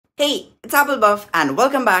Hey, it's Apple Buff and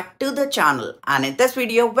welcome back to the channel, and in this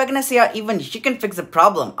video we're gonna see how even you can fix the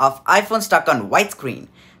problem of iPhone stuck on white screen.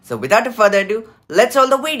 So without further ado, let's roll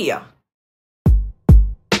the video.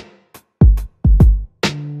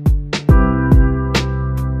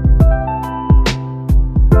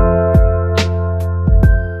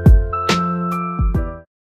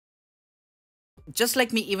 Just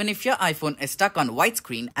like me, even if your iPhone is stuck on white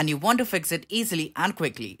screen and you want to fix it easily and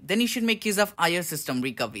quickly, then you should make use of iOS system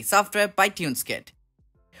recovery software by TuneSkit.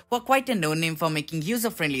 We're quite a known name for making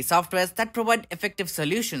user-friendly softwares that provide effective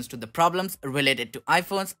solutions to the problems related to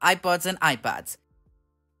iPhones, iPods and iPads.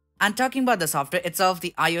 And talking about the software itself,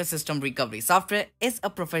 the iOS system recovery software is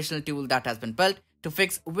a professional tool that has been built to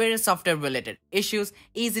fix various software-related issues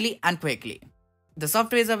easily and quickly. The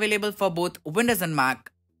software is available for both Windows and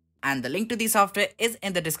Mac, and the link to the software is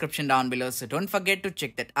in the description down below, so don't forget to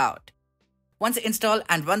check that out. Once you install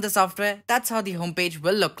and run the software, that's how the homepage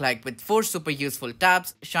will look like, with 4 super useful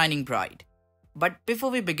tabs shining bright. But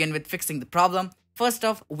before we begin with fixing the problem, first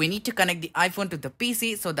off, we need to connect the iPhone to the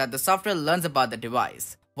PC so that the software learns about the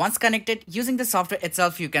device. Once connected, using the software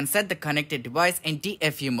itself, you can set the connected device in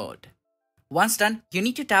DFU mode. Once done, you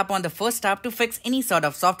need to tap on the first tab to fix any sort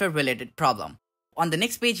of software related problem. On the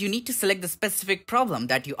next page, you need to select the specific problem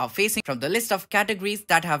that you are facing from the list of categories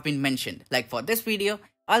that have been mentioned. Like for this video,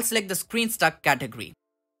 I'll select the screen stuck category.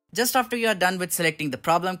 Just after you are done with selecting the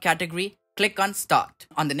problem category, click on Start.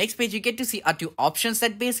 On the next page, you get to see our 2 options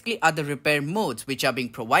that basically are the repair modes which are being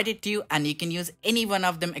provided to you, and you can use any one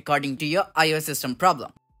of them according to your iOS system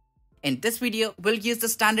problem. In this video, we'll use the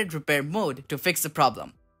standard repair mode to fix the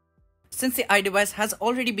problem. Since the iDevice has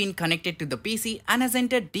already been connected to the PC and has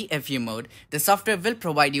entered DFU mode, the software will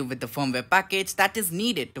provide you with the firmware package that is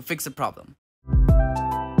needed to fix the problem.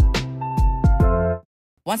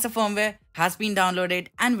 Once the firmware has been downloaded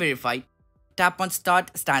and verified, tap on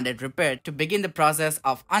Start Standard Repair to begin the process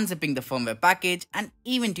of unzipping the firmware package and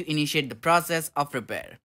even to initiate the process of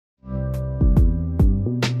repair.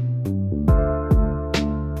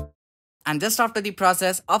 And just after the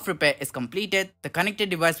process of repair is completed, the connected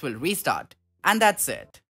device will restart. And that's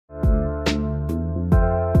it.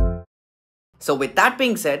 So with that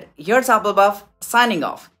being said, here's Apple Buff signing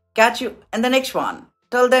off. Catch you in the next one.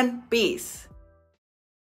 Till then, peace.